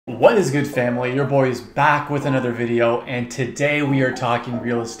What is good, family? Your boy is back with another video, and today we are talking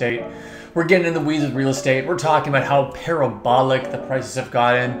real estate. We're getting in the weeds with real estate. We're talking about how parabolic the prices have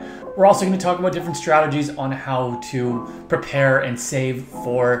gotten. We're also going to talk about different strategies on how to prepare and save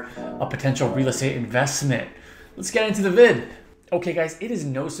for a potential real estate investment. Let's get into the vid. Okay guys, it is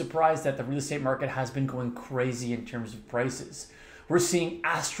no surprise that the real estate market has been going crazy in terms of prices. We're seeing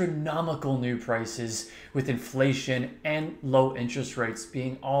astronomical new prices with inflation and low interest rates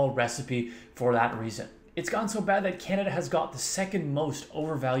being all recipe for that reason. It's gotten so bad that Canada has got the second most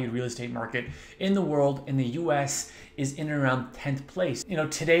overvalued real estate market in the world, and the US is in and around 10th place. You know,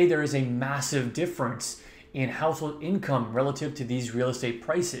 today there is a massive difference in household income relative to these real estate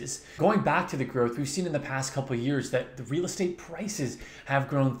prices. Going back to the growth, we've seen in the past couple of years that the real estate prices have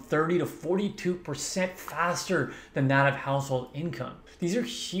grown 30 to 42% faster than that of household income. These are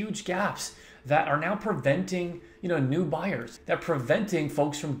huge gaps that are now preventing, new buyers, that preventing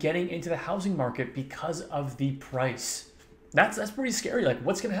folks from getting into the housing market because of the price. That's pretty scary. Like,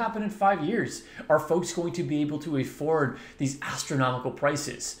 what's going to happen in 5 years? Are folks going to be able to afford these astronomical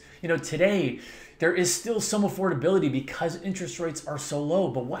prices? Today, there is still some affordability because interest rates are so low,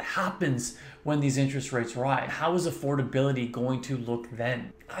 but what happens when these interest rates rise? How is affordability going to look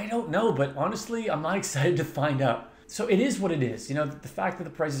then? I don't know, but honestly, I'm not excited to find out. So it is what it is. The fact that the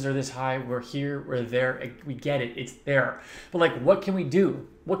prices are this high, we're here, we're there, we get it, it's there. But like, what can we do?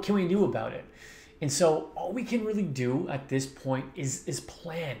 What can we do about it? And so all we can really do at this point is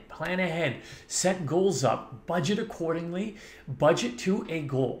plan ahead, set goals up, budget accordingly, budget to a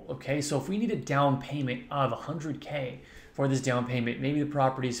goal, okay? So if we need a down payment of 100K for this down payment, maybe the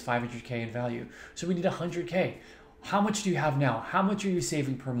property is 500K in value. So we need 100K. How much do you have now? How much are you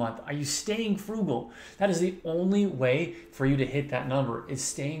saving per month? Are you staying frugal? That is the only way for you to hit that number, is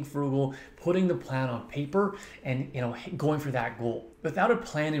staying frugal, putting the plan on paper, and going for that goal. Without a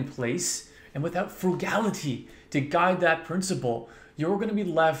plan in place, and without frugality to guide that principle, you're going to be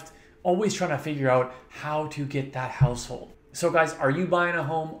left always trying to figure out how to get that household. So guys, are you buying a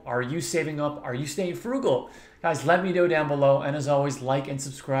home? Are you saving up? Are you staying frugal? Guys, let me know down below. And as always, like and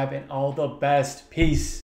subscribe, and all the best. Peace.